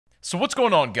So what's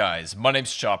going on, guys? My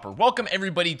name's Chopper. Welcome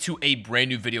everybody to a brand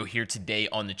new video here today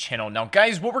on the channel. Now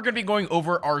guys, what we're going to be going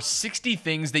over are 60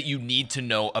 things that you need to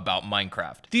know about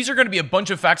Minecraft. These are going to be a bunch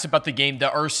of facts about the game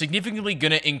that are significantly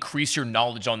going to increase your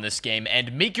knowledge on this game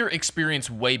and make your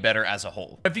experience way better as a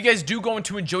whole. If you guys do go on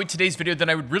to enjoy today's video, then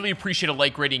I would really appreciate a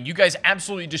like rating. You guys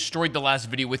absolutely destroyed the last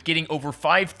video with getting over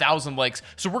 5,000 likes,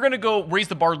 so we're going to go raise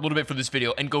the bar a little bit for this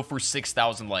video and go for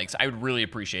 6,000 likes. I would really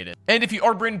appreciate it. And if you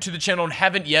are brand new to the channel and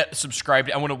haven't yet subscribed,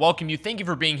 I want to welcome you. Thank you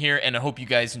for being here, and I hope you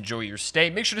guys enjoy your stay.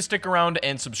 Make sure to stick around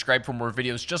and subscribe for more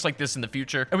videos just like this in the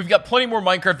future. And we've got plenty more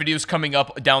Minecraft videos coming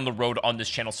up down the road on this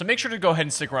channel, so make sure to go ahead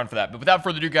and stick around for that. But without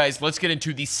further ado, guys, let's get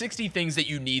into the 60 things that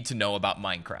you need to know about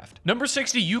Minecraft. Number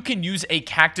 60, you can use a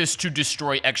cactus to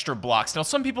destroy extra blocks. Now,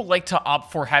 some people like to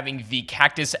opt for having the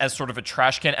cactus as sort of a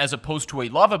trash can as opposed to a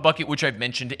lava bucket, which I've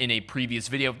mentioned in a previous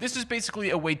video. This is basically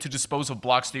a way to dispose of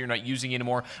blocks that you're not using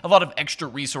anymore. A lot of extra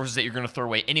resources that you're going to throw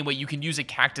away anyway. You can use a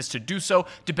cactus to do so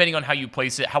depending on how you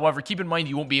place it. However, keep in mind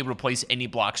you won't be able to place any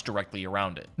blocks directly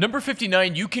around it. Number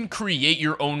 59, you can create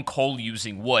your own coal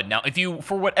using wood. Now, if you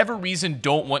for whatever reason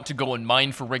don't want to go and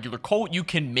mine for regular coal, you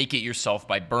can make it yourself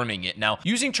by burning it. Now,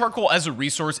 using charcoal as a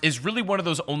resource is really one of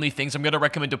those only things I'm going to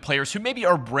recommend to players who maybe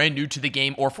are brand new to the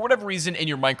game, or for whatever reason in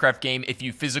your Minecraft game, if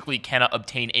you physically cannot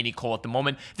obtain any coal at the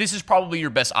moment, this is probably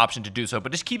your best option to do so,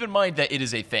 but just keep in mind that it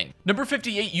is a thing. Number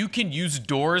 58, you can use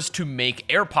doors to make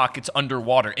air pockets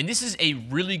underwater, and this is a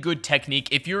really good technique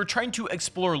if you're trying to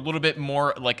explore a little bit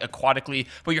more like aquatically,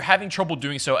 but you're having trouble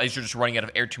doing so as you're just running out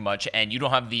of air too much and you don't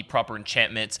have the proper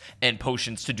enchantments and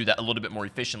potions to do that a little bit more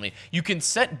efficiently. You can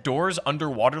set doors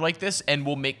underwater like this and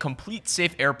will make complete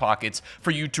safe air pockets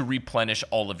for you to replenish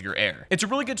all of your air. It's a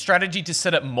really good strategy to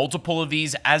set up multiple of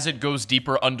these as it goes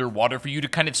deeper underwater for you to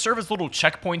kind of serve as little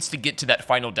checkpoints to get to that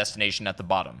final destination at the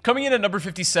bottom. Coming in at number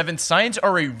 57, signs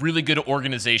are a really good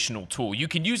organizational tool. You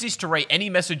can use these to write any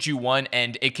message you want,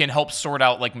 and it can help sort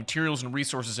out like materials and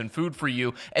resources and food for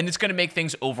you, and it's going to make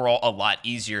things overall a lot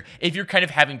easier if you're kind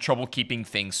of having trouble keeping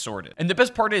things sorted. And the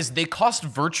best part is they cost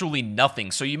virtually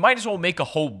nothing, so you might as well make a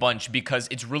whole bunch because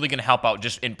it's really going to help out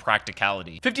just in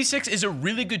practicality. 56 is a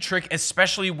really good trick,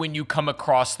 especially when you come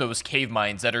across those cave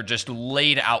mines that are just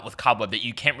laid out with cobweb that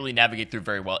you can't really navigate through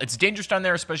very well. It's dangerous down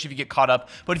there, especially if you get caught up,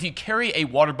 but if you carry a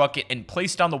water bucket and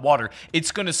place down the water,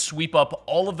 it's going to sweep up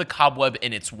all of the cobweb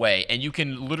in its way, and you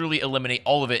can literally eliminate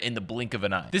all of it in the blink of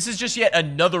an eye. This is just yet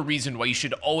another reason why you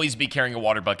should always be carrying a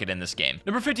water bucket in this game.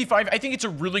 Number 55, I think it's a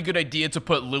really good idea to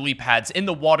put lily pads in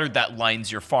the water that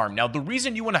lines your farm. Now, the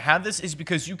reason you want to have this is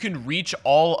because you can reach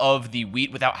all of the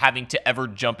wheat without having to ever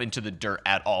jump into the dirt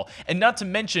at all. And not to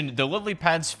mention, the lily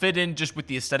pads fit in just with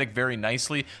the aesthetic very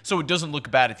nicely, so it doesn't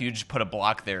look bad if you just put a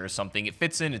block there or something. It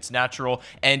fits in, it's natural,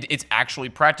 and it's actually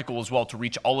practical as well to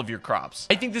reach all of your crops.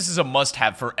 I think this is a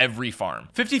must-have for every farm.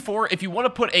 54, if you want to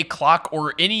put a clock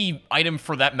or any item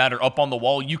for that matter up on the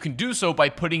wall, you can do so by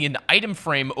putting an item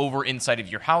frame over inside of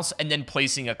your house and then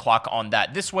placing a clock on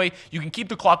that. This way, you can keep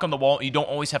the clock on the wall. You don't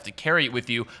always have to carry it with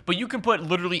you, but you can put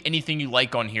literally anything you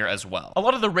like on here as well. A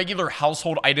lot of the regular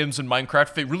household items in Minecraft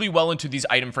fit really well into these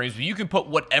item frames, but you can put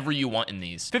whatever you want in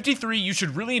these. 53, you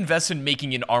should really invest in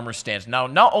making an armor stand. Now,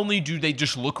 not only do they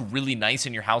just look really nice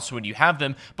in your house when you have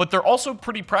them, but they're also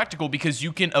pretty practical because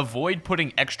you can avoid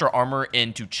putting extra armor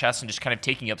into chests and just kind of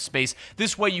taking up space.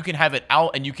 This way you can have it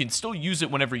out and you can still use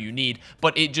it whenever you need,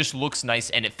 but it just looks nice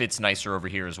and it fits nicer over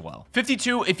here as well.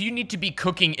 52, if you need to be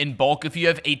cooking in bulk, if you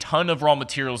have a ton of raw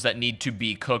materials that need to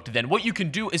be cooked, then what you can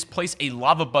do is place a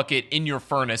lava bucket in your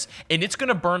furnace and it's going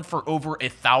to burn for over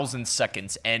 1,000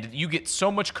 seconds, and you get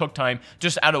so much cook time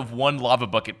just out of one lava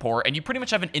bucket pour, and you pretty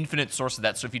much have an infinite source of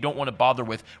that. So if you don't want to bother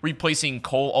with replacing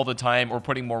coal all the time or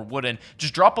putting more wood in,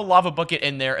 just drop a lava bucket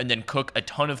in there and then cook a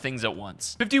ton of things at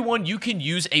once. 51, you can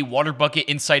use a water bucket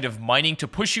inside of mining to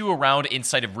push you around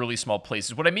inside of really small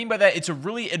places. What I mean by that, it's a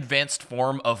really advanced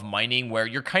form of mining where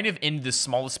you're kind of in the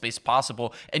smallest space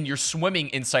possible and you're swimming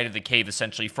inside of the cave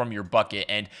essentially from your bucket,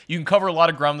 and you can cover a lot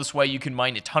of ground this way. You can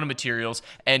mine a ton of materials,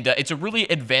 and it's a really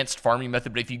advanced farming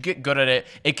method, but if you get good at it,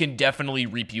 it can definitely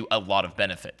reap you a lot of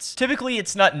benefits. Typically,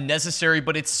 it's not necessary,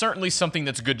 but it's certainly something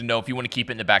that's good to know if you want to keep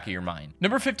it in the back of your mind.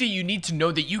 Number 50, you need to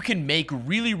know that you can make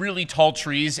really tall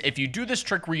trees if you do this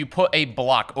trick where you put a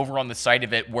block over on the side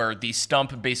of it where the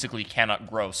stump basically cannot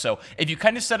grow. So if you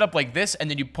kind of set up like this and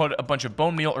then you put a bunch of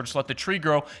bone meal or just let the tree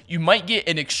grow, you might get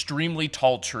an extremely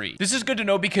tall tree. This is good to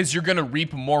know because you're going to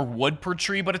reap more wood per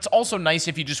tree, but it's also nice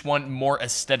if you just want more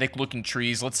aesthetic looking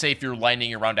trees. Let's say if you're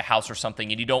lining around a house or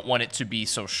something and you don't want it to be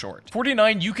so short.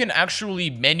 49, you can actually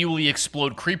manually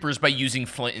explode creepers by using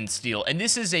flint and steel, and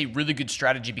this is a really good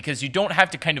strategy because you don't have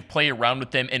to kind of play around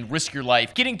with them and risk your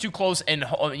life getting too close and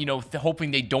know,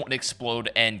 hoping they don't explode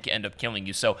and end up killing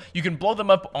you. So you can blow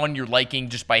them up on your liking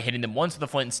just by hitting them once with the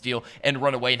flint and steel and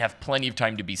run away and have plenty of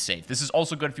time to be safe. This is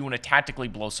also good if you want to tactically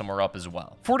blow somewhere up as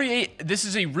well. 48, this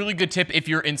is a really good tip if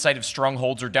you're inside of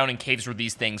strongholds or down in caves where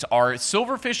these things are.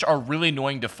 Silverfish are really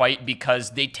annoying to fight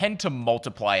because they tend to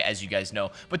multiply, as you guys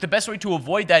know, but the best way to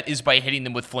avoid that is by hitting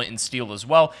them with flint and steel as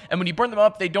well. And when you burn them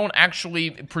up, they don't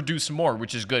actually produce more,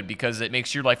 which is good because it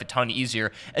makes your life a ton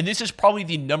easier. And this is probably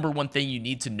the #1 thing you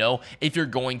need to know if you're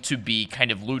going to be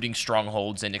kind of looting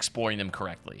strongholds and exploring them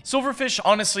correctly. Silverfish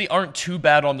honestly aren't too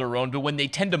bad on their own, but when they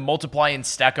tend to multiply and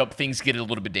stack up, things get a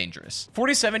little bit dangerous.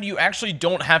 47, you actually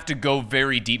don't have to go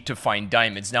very deep to find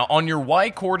diamonds. Now, on your Y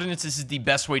coordinates, this is the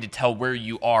best way to tell where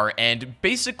you are, and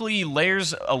basically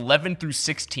layers 11 through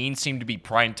 16 seem to be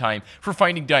prime time for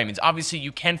finding diamonds. Obviously,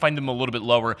 you can find them a little bit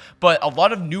lower, but a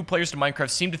lot of new players to Minecraft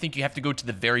seem to think you have to go to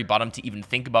the very bottom to even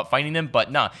think about finding them,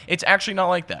 but nah, it's actually not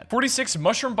like that. 46,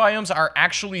 mushroom biomes are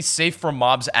actually safe for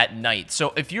mobs at night,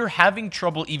 so if you're having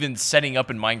trouble even setting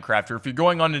up in Minecraft, or if you're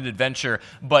going on an adventure,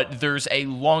 but there's a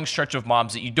long stretch of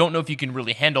mobs that you don't know if you can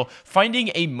really handle,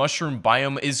 finding a mushroom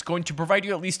biome is going to provide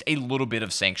you at least a little bit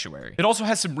of sanctuary. It also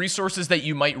has some resources that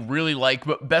you might really like,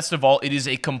 but best of all, it is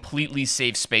a completely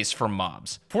safe space for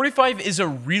mobs. 45 is a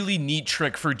really neat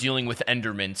trick for dealing with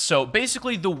Endermen. So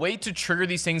basically, the way to trigger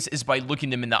these things is by looking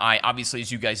them in the eye, obviously,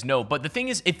 as you guys know, but the thing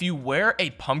is, if you wear a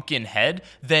pumpkin head,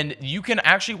 then you can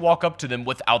actually walk up to them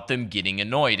without them getting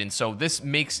annoyed, and so this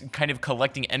makes kind of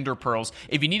collecting ender pearls,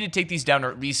 if you need to take these down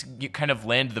or at least kind of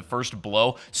land the first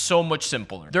blow, so much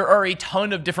simpler. There are a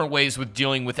ton of different ways with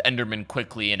dealing with Endermen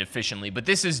quickly and efficiently, but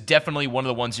this is definitely one of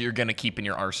the ones that you're going to keep in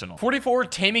your arsenal. 44,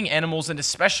 taming animals, and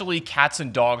especially cats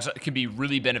and dogs, can be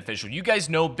really beneficial. You guys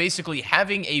know, basically,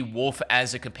 having a wolf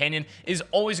as a companion is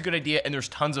always a good idea, and there's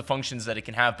tons of functions that it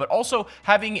can have, but also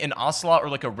having an ocelot or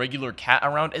like a regular cat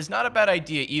around is not a bad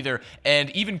idea either, and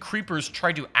even creepers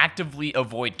try to actively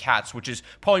avoid cats, which is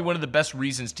probably one of the best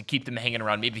reasons to keep them hanging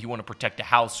around, maybe if you want to protect a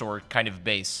house or kind of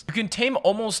base. You can tame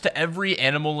almost every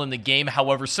animal in the game,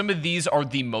 however, some of these are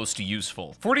the most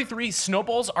useful. 43,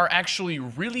 snowballs are actually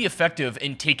really effective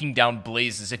in taking down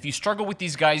blazes if you struggle with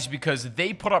these guys because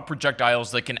they put out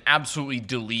projectiles that can absolutely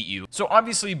delete you. So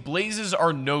obviously, blazes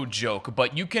are no joke,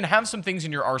 but you can have some things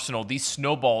in your arsenal. These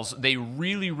snowballs, they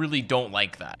really don't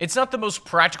like that. It's not the most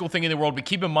practical thing in the world, but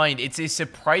keep in mind, it's a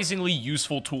surprisingly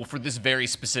useful tool for this very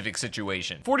specific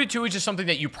situation. 42 is just something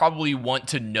that you probably want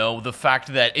to know, the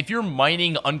fact that if you're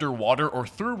mining underwater or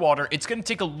through water, it's going to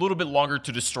take a little bit longer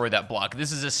to destroy that block.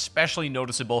 This is especially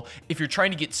noticeable if you're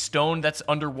trying to get stone that's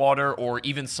underwater or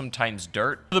even sometimes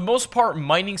dirt. For the most part,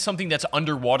 mining something that's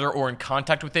underwater or in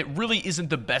contact with it really isn't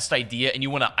the best idea, and you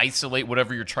want to isolate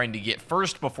whatever you're trying to get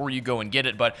first before you go and get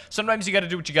it, but sometimes you got to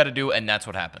do what you got to do, and that's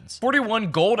what happens.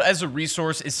 41, gold as a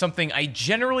resource is something I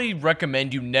generally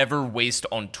recommend you never waste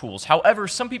on tools. However,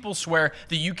 some people swear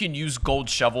that you can use gold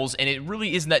shovels, and it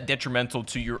really isn't that detrimental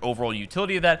to your overall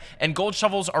utility of that, and gold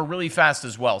shovels are really fast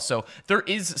as well, so there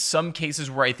is some cases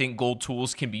where I think gold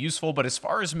tools can be useful, but as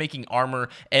far as making armor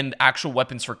and actual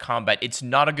weapons for combat, it's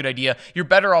not a good idea. You're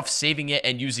better off saving it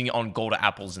and using it on gold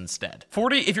apples instead.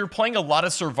 40, if you're playing a lot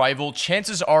of survival,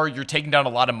 chances are you're taking down a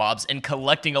lot of mobs and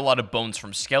collecting a lot of bones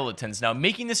from skeletons. Now,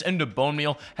 making this into bone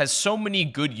meal has so many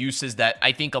good uses that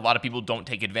I think a lot of people don't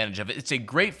take advantage of it. It's a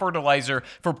great fertilizer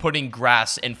for putting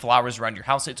grass and flowers around your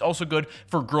house. It's also good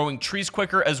for growing trees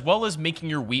quicker, as well as making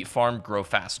your wheat farm grow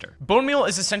faster. Bone meal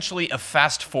is essentially a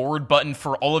fast forward button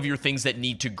for all of your things that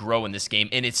need to grow in this game,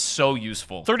 and it's so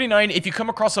useful. 39, if you come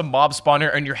across a mob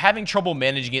spawner and you're having trouble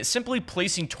managing it, simply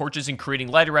placing torches and creating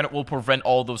light around it will prevent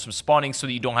all of those from spawning so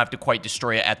that you don't have to quite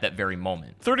destroy it at that very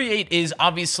moment. 38 is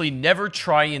obviously never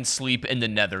try and sleep in the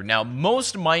nether. Now,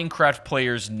 most Minecraft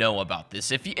players know about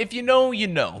this. If you know, you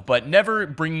know, but never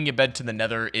bringing a bed to the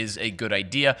nether is a good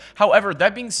idea. However,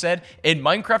 that being said, in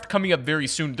Minecraft coming up very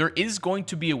soon, there is going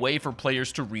to be a way for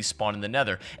players to respawn in the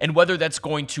nether, and whether that's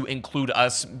going to include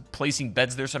us placing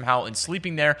beds there somehow and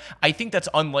sleeping there, I think that's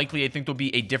unlikely. I think there'll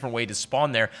be a different way to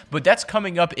spawn there, but that's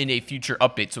coming up in a future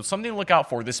update, so something to look out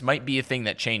for. This might be a thing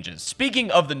that changes.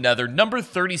 Speaking of the nether, number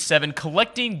 37,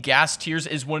 collecting gas tiers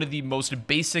is one of the most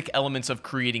basic elements of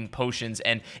creating potions,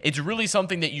 and it's really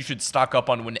something that you should stock up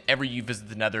on whenever you visit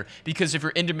the nether, because if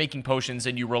you're into making potions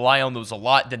and you rely on those a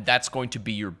lot, then that's going to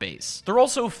be your base. They're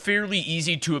also fairly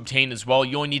easy to obtain as well.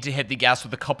 You only need to hit the gas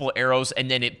with a couple arrows, and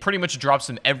then it pretty much drops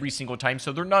them every single time,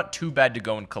 so they're not too bad to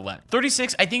go and collect.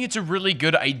 36, I think it's a really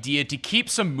good idea to keep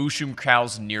some mushroom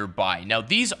cows nearby. Now,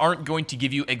 these aren't going to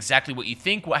give you exactly what you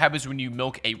think what happens when you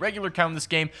milk a regular cow in this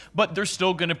game, but they're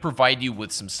still going to provide you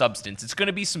with some substance. It's going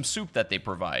to be some soup that they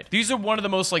provide. These are one of the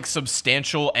most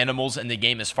substantial animals in the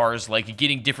game as far far as like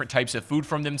getting different types of food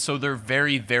from them, so they're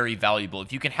very, very valuable.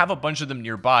 If you can have a bunch of them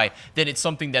nearby, then it's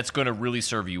something that's going to really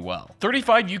serve you well.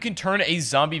 35, you can turn a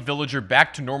zombie villager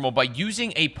back to normal by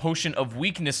using a potion of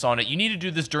weakness on it. You need to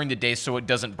do this during the day so it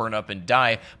doesn't burn up and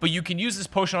die, but you can use this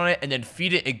potion on it and then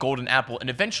feed it a golden apple, and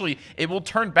eventually it will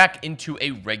turn back into a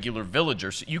regular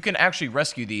villager. So you can actually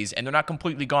rescue these, and they're not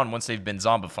completely gone once they've been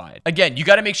zombified. Again, you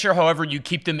got to make sure, however, you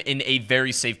keep them in a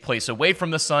very safe place, away from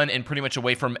the sun and pretty much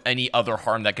away from any other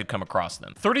harm that could come across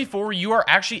them. 34, you are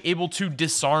actually able to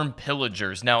disarm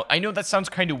pillagers. Now, I know that sounds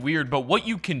kind of weird, but what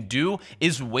you can do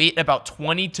is wait about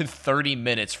 20 to 30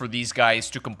 minutes for these guys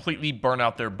to completely burn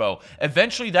out their bow.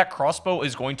 Eventually, that crossbow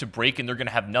is going to break and they're going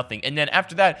to have nothing. And then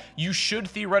after that, you should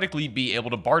theoretically be able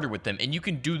to barter with them. And you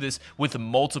can do this with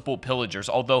multiple pillagers,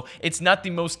 although it's not the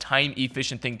most time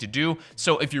efficient thing to do.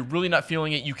 So if you're really not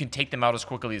feeling it, you can take them out as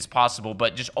quickly as possible.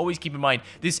 But just always keep in mind,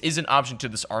 this is an option to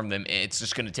disarm them. It's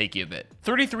just going to take you a bit.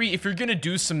 33, if you're going to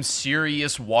do some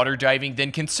serious water diving,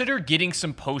 then consider getting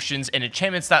some potions and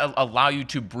enchantments that allow you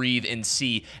to breathe in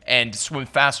sea and swim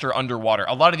faster underwater.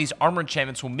 A lot of these armor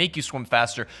enchantments will make you swim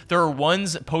faster. There are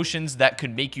potions that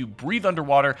could make you breathe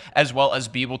underwater as well as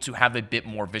be able to have a bit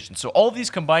more vision. So all of these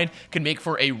combined can make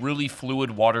for a really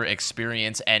fluid water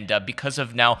experience, and because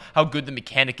of now how good the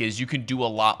mechanic is, you can do a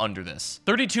lot under this.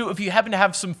 32, if you happen to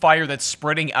have some fire that's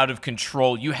spreading out of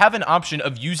control, you have an option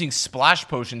of using splash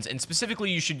potions, and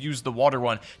specifically you should use the water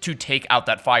one to take out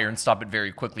that fire and stop it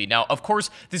very quickly. Now, of course,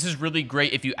 this is really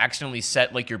great if you accidentally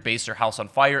set like your base or house on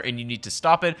fire and you need to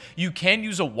stop it. You can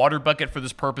use a water bucket for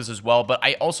this purpose as well, but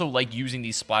I also like using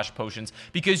these splash potions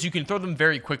because you can throw them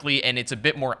very quickly and it's a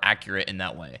bit more accurate in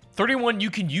that way. 31, you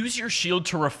can use your shield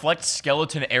to reflect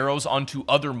skeleton arrows onto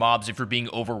other mobs if you're being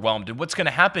overwhelmed. And what's going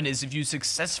to happen is if you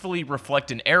successfully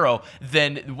reflect an arrow,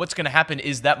 then what's going to happen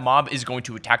is that mob is going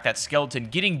to attack that skeleton,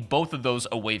 getting both of those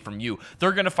away from you.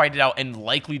 They're going to fight it out, and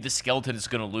likely the skeleton is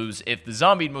going to lose if the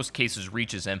zombie in most cases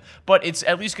reaches him, but it's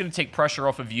at least going to take pressure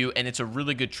off of you, and it's a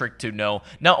really good trick to know.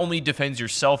 Not only defends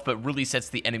yourself, but really sets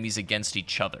the enemies against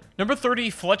each other. Number 30,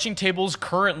 fletching tables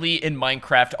currently in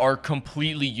Minecraft are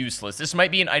completely useless. This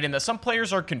might be an item that some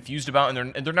players are confused about,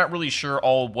 and they're not really sure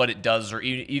all what it does or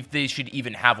if they should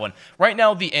even have one. Right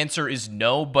now, the answer is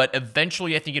no, but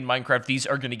eventually I think in Minecraft, these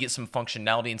are going to get some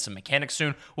functionality and some mechanics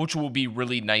soon, which will be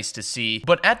really nice to see.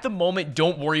 But at the moment,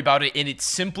 don't worry about it, and it's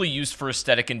simply used for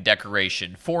aesthetic and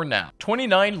decoration for now.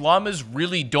 29, llamas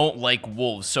really don't like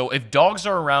wolves, so if dogs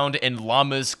are around and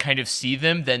llamas kind of see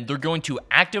them, then they're going to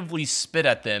actively spit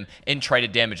at them and try to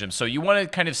damage them. So you want to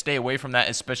kind of stay away from that,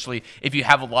 especially if you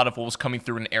have a lot of wolves coming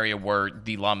through an area where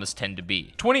the llamas tend to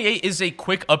be. 28 is a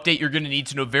quick update you're going to need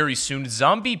to know very soon.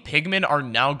 Zombie pigmen are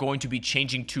now going to be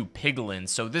changing to piglins.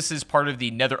 So this is part of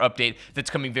the Nether update that's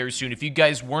coming very soon. If you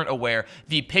guys weren't aware,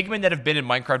 the pigmen that have been in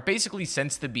Minecraft basically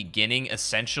since the beginning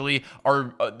essentially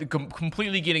are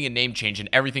completely getting a name change, and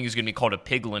everything is going to be called a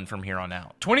piglin from here on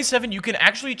out. 27, you can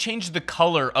actually change the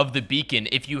color of the beacon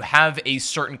if you have a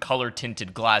certain color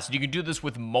tinted glass. You can do this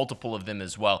with multiple of them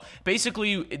as well.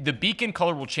 Basically, the beacon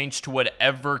color will change to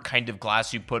whatever kind of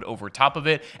glass you put over top of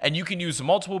it, and you can use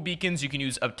multiple beacons, you can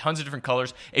use tons of different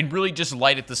colors, and really just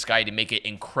light up the sky to make it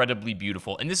incredibly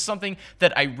beautiful. And this is something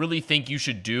that I really think you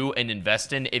should do and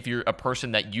invest in if you're a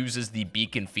person that uses the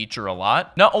beacon feature a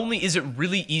lot. Not only is it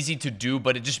really easy to do,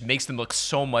 but it just makes them look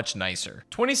so much nicer.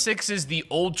 26 is the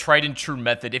old tried and true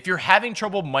method. If you're having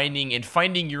trouble mining and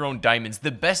finding your own diamonds,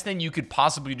 the best thing you could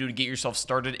possibly do to get yourself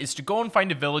started is to go and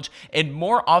find a village, and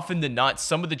more often than not,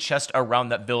 some of the chests around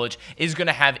that village is going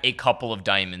to have a couple of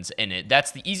diamonds in it.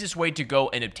 That's the easiest way to go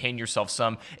and obtain yourself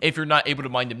some if you're not able to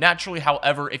mine them naturally.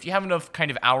 However, if you have enough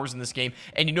kind of hours in this game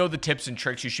and you know the tips and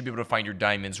tricks, you should be able to find your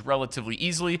diamonds relatively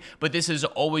easily, but this is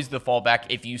always the fallback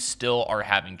if you still are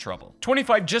having trouble.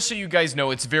 25, just so you guys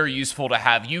know, it's very useful to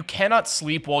have. You cannot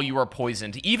sleep while you are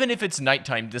poisoned, even if it's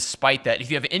nighttime. Despite that, if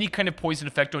you have any kind of poison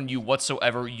effect on you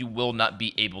whatsoever, you will not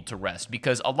be able to rest,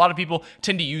 because a lot of people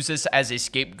tend to use this as a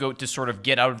scapegoat to sort of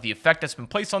get out of the effect that's been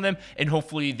placed on them, and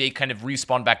hopefully they kind of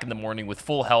respawn back in the morning with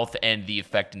full health and the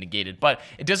effect negated. But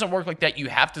it doesn't work like that. You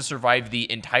have to survive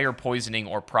the entire poisoning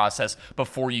or process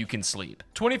before you can sleep.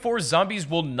 24, zombies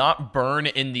will not burn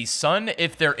in the sun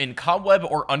if they're in cobweb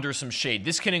or under some shade.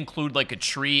 This can include like a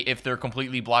tree if they're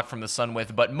completely blocked from the sun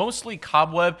with, but mostly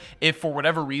cobweb if for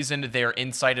whatever reason they're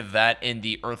inside of that in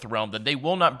the earth realm, then they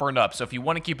will not burn up. So if you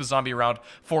want to keep a zombie around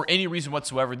for any reason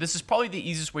whatsoever, this is probably the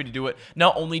easiest way to do it.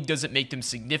 Not only does it make them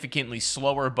significantly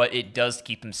slower, but it does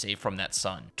keep them safe from that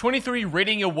sun. 23,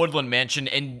 raiding a woodland mansion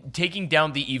and taking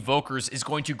down the evokers is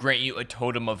going to grant you a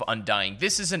totem of undying.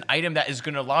 This is an item that is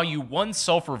going to allow you one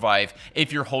self-revive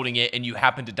if you're holding it and you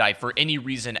happen to die for any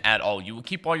reason at all. You will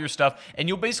keep all your stuff, and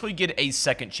you'll basically get a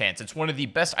second chance. It's one of the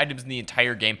best items in the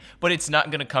entire game, but it's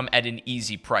not going to come at an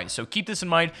easy price. So keep this in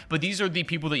mind, but these are the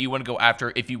people that you want to go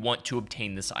after if you want to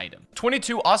obtain this item.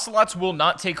 22, ocelots will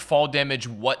not take fall damage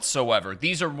whatsoever.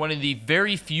 These are one of the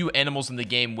very few animals in the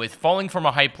game with falling from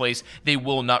a high place, they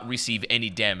will not receive any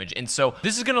damage. And so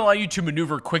this is going to allow you to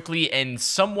maneuver quickly and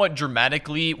somewhat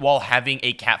dramatically while having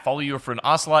a cat follow you for an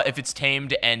ocelot if it's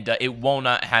tamed, and it will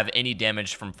not have any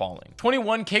damage from falling.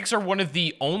 21, cakes are one of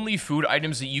the only food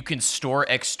items that you can store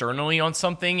externally on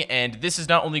something, and this is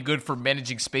not only good for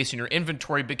managing space in your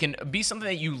inventory, but can be something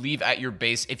that you leave at your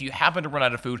base if you happen to run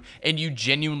out of food and you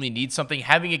genuinely need something.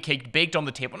 Having a cake baked on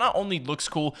the table not only looks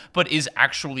cool, but is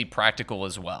actually practical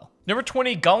as well. Number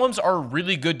 20, golems are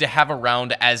really good to have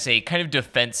around as a kind of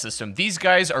defense system. These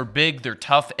guys are big, they're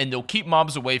tough, and they'll keep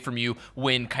mobs away from you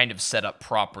when kind of set up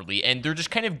properly. And they're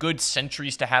just kind of good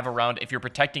sentries to have around if you're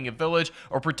protecting a village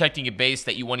or protecting a base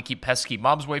that you want to keep pesky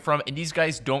mobs away from. And these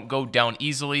guys don't go down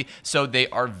easily, so they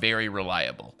are very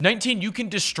reliable. 19, you can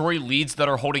destroy leads that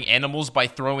are holding animals by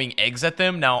throwing eggs at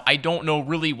them. Now, I don't know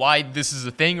really why this is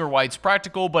a thing or why it's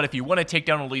practical, but if you want to take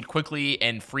down a lead quickly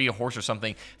and free a horse or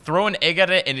something, throw an egg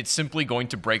at it and it's simply going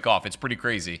to break off. It's pretty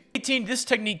crazy. 18, this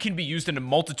technique can be used in a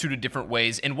multitude of different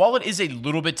ways, and while it is a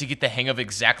little bit to get the hang of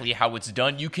exactly how it's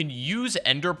done, you can use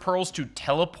ender pearls to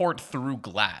teleport through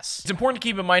glass. It's important to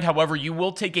keep in mind, however, you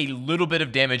will take a little bit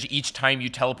of damage each time you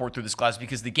teleport through this glass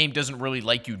because the game doesn't really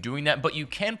like you doing that, but you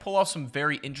can pull off some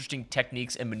very interesting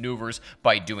techniques and maneuvers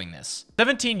by doing this.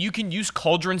 17, you can use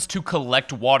cauldrons to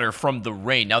collect water from the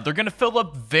rain. Now, they're going to fill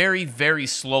up very, very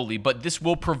slowly, but this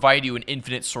will provide you an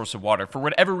infinite source of water. For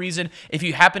whatever reason, if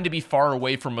you happen to be far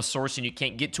away from a source and you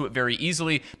can't get to it very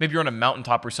easily, maybe you're on a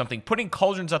mountaintop or something, putting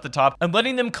cauldrons at the top and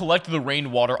letting them collect the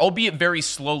rainwater, albeit very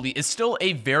slowly, is still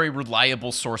a very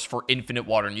reliable source for infinite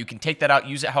water. And you can take that out,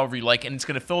 use it however you like, and it's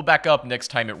going to fill back up next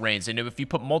time it rains. And if you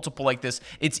put multiple like this,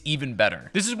 it's even better.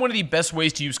 This is one of the best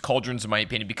ways to use cauldrons, in my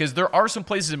opinion, because there are some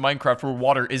places in Minecraft where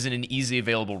water isn't an easy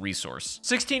available resource.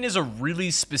 16 is a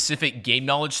really specific game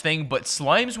knowledge thing, but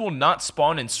slimes will not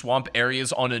spawn in swamp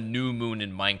areas on a new moon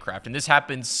in Minecraft. And this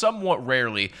happens somewhat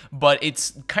rarely, but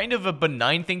it's kind of a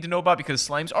benign thing to know about because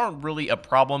slimes aren't really a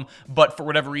problem, but for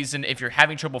whatever reason, if you're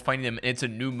having trouble finding them and it's a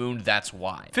new moon, that's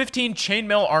why. 15,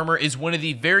 chainmail armor is one of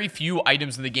the very few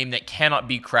items in the game that cannot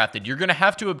be crafted. You're going to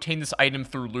have to obtain this item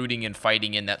through looting and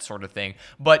fighting and that sort of thing,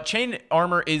 but chain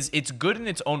armor it's good in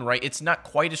its own right. It's not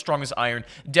quite as strong as iron,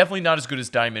 definitely not as good as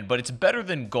diamond, but it's better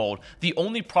than gold. The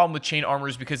only problem with chain armor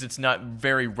is because it's not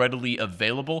very readily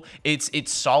available.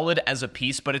 It's solid as a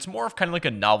piece, but it's more of kind of like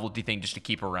a novelty thing just to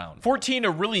keep around. 14,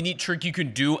 a really neat trick you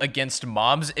can do against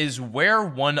mobs is wear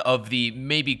one of the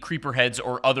maybe creeper heads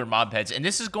or other mob heads, and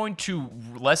this is going to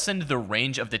lessen the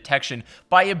range of detection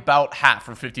by about half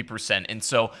or 50%. And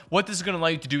so what this is going to allow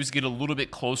you to do is get a little bit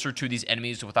closer to these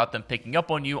enemies without them picking up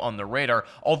on you on the radar,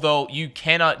 although you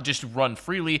cannot just run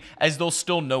freely as they'll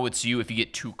still know it's you if you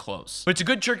get too close. But it's a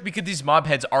good trick because these mob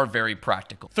heads are very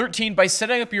practical. 13, by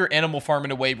setting up your animal farm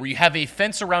in a way where you have a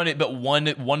fence around it but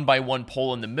one by one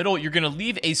pole in the middle, you're going to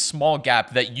leave a small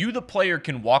gap that you, the player,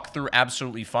 can walk through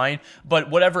absolutely fine, but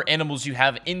whatever animals you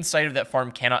have inside of that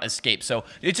farm cannot escape. So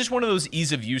it's just one of those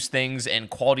ease of use things and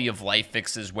quality of life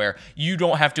fixes where you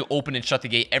don't have to open and shut the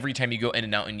gate every time you go in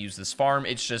and out and use this farm.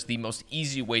 It's just the most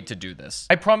easy way to do this.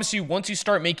 I promise you, once you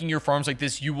start making your farms like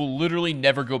this, you will literally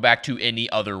never go back to any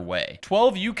other way.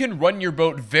 12, you can run your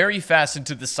boat very fast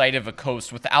into the side of a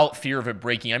coast without fear of it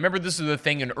breaking. I remember this is the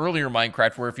thing in earlier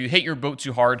Minecraft where if you hit your boat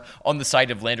too hard on the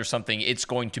side of land or something, it's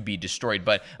going to be destroyed.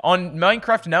 But on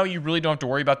Minecraft now, you really don't have to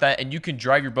worry about that, and you can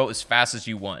drive your boat as fast as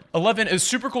you want. 11, a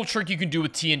super cool trick you can do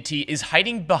with TNT is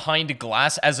hiding behind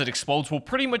glass as it explodes will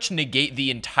pretty much negate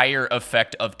the entire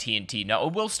effect of TNT. Now,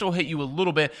 it will still hit you a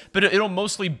little bit, but it'll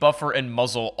mostly buffer and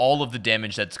muzzle all of the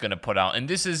damage that's going to put out. And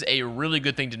this is a really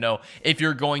good thing to know if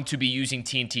you're going to be using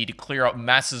TNT to clear out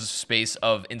massive space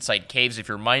of inside caves if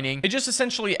you're mining. It just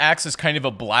essentially acts as kind of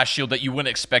a blast shield that you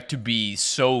wouldn't expect to be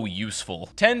so useful.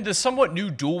 10, the somewhat new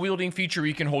dual wielding feature where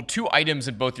you can hold two items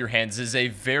in both your hands is a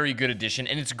very good addition,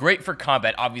 and it's great for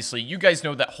combat. Obviously, you guys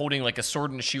know that holding like a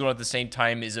sword and a shield at the same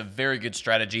time is a very good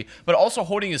strategy, but also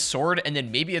holding a sword and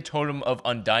then maybe a totem of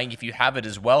undying if you have it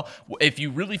as well, if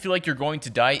you really feel like you're going to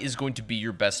die, is going to be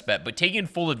your best bet. But taking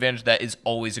full advantage of that is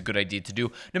always a good idea to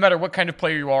do, no matter what kind of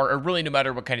player you are, or really no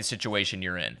matter what kind of situation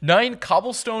you're in. 9,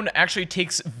 cobblestone actually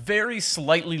takes very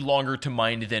slightly longer to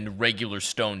mine than regular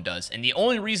stone does, and And the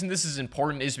only reason this is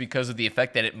important is because of the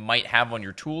effect that it might have on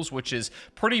your tools, which is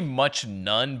pretty much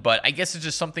none, but I guess it's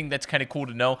just something that's kind of cool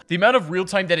to know. The amount of real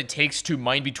time that it takes to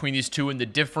mine between these two and the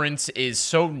difference is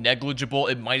so negligible,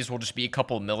 it might as well just be a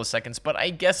couple of milliseconds, but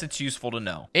I guess it's useful to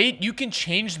know. 8, you can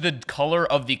change the color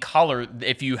of the collar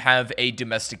if you have a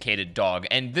domesticated dog,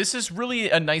 and this is really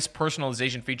a nice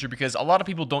personalization feature because a lot of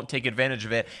people don't take advantage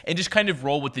of it and just kind of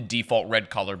roll with the default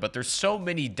red color, but there's so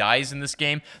many dyes in this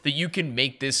game that you can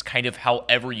make this kind of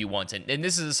however you want it, and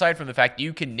this is aside from the fact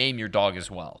you can name your dog as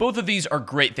well. Both of these are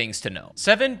great things to know.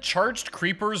 7, charged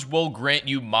creepers will grant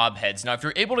you mob heads. Now, if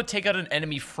you're able to take out an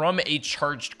enemy from a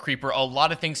charged creeper, a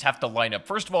lot of things have to line up.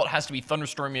 First of all, it has to be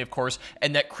thunderstormy, of course,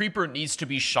 and that creeper needs to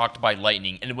be shocked by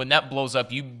lightning, and when that blows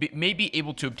up, you may be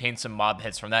able to obtain some mob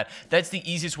heads from that. That's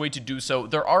the easiest way to do so.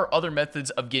 There are other methods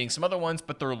of getting some other ones,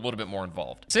 but they're a little bit more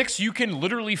involved. 6, you can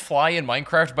literally fly in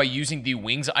Minecraft by using the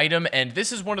wings item, and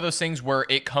this is one of those things where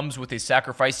it comes with a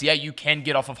sacrifice. Yeah, you can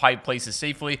get off of high places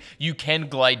safely, you can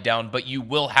glide down, but you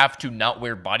will have to not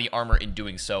wear body armor in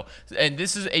doing so. And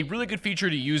this is a really good feature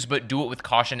to use, but do it with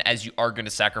caution as you are going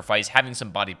to sacrifice having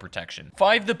some body protection.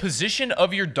 5, the position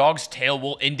of your dog's tail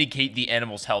will indicate the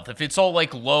animal's health. If it's all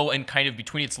like low and kind of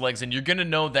between its legs, then you're going to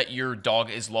know that your dog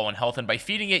is low on health, and by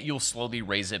feeding it, you'll slowly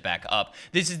raise it back up.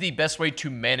 This is the best way to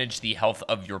manage the health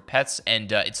of your pets,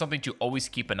 and it's something to always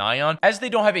keep an eye on. As they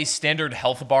don't have a standard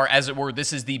health bar, as it were,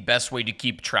 this is the best way to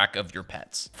keep track of your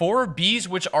pets. 4, bees,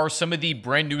 which are some of the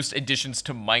brand newest additions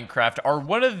to Minecraft, are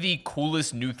one of the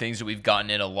coolest new things that we've gotten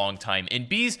in a long time. And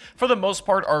bees, for the most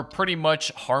part, are pretty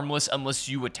much harmless unless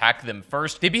you attack them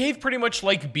first. They behave pretty much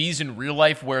like bees in real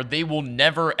life, where they will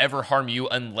never ever harm you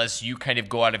unless you kind of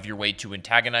go out of your way to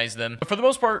antagonize them. But for the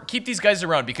most part, keep these guys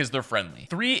around because they're friendly.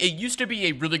 3, it used to be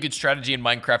a really good strategy in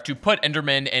Minecraft to put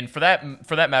Endermen, and for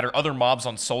that matter, other mobs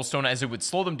on Soulstone, as it would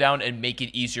slow them down and make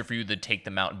it easier for you to take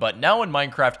them out. But now in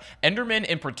Minecraft, Endermen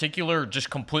in particular just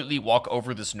completely walk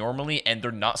over this normally, and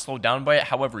they're not slowed down by it.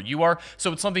 However, you are,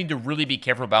 so it's something to really be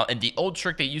careful about, and the old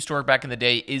trick that used to work back in the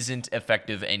day isn't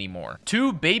effective anymore.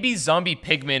 2, baby zombie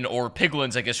pigmen, or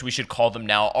piglins I guess we should call them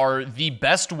now, are the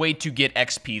best way to get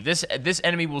XP. This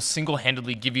enemy will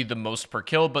single-handedly give you the most per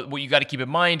kill, but what you got to keep in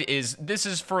mind is this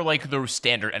is for like the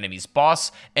standard enemies.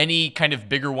 Boss, any kind of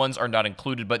bigger ones are not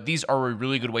included, but these are a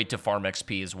really good way to farm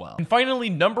XP as well. And finally,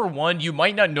 number 1, you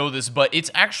might not know this, but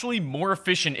it's actually more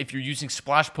efficient if you're using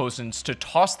splash potions to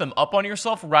toss them up on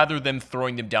yourself rather than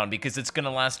throwing them down, because it's going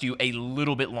to last you a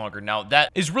little bit longer. Now,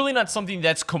 that is really not something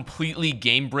that's completely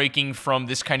game-breaking from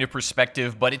this kind of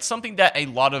perspective, but it's something that a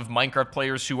lot of Minecraft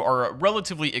players who are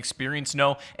relatively experienced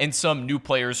know, and some new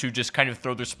players who just kind of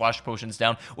throw their splash potions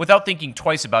down without thinking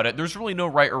twice about it. There's really no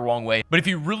right or wrong way, but if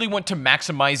you really want to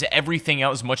maximize everything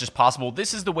out as much as possible,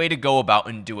 this is the way to go about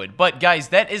and do it. But guys,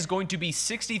 that is going to be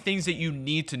 60 things that you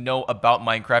need to know about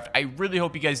Minecraft. I really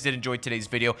hope you guys did enjoy today's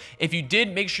video. If you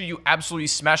did, make sure you absolutely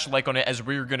smash a like on it, as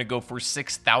we're going to go for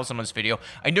 6,000 on this video.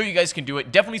 I know you guys can do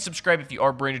it. Definitely subscribe if you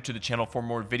are brand new to the channel for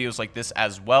more videos like this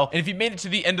as well. And if you made it to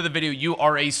the end of the video, you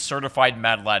are a certified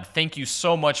mad lad. Thank you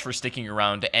so much for sticking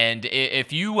around. And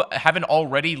if you haven't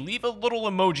already, leave a little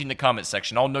emoji in the comment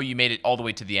section. I'll know you made it all the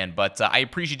way to the end. But I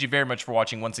appreciate you very much for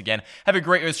watching once again. Have a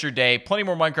great rest of your day. Plenty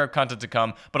more Minecraft content to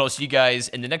come. But I'll see you guys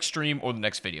in the next stream or the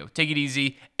next video. Take it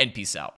easy and peace out.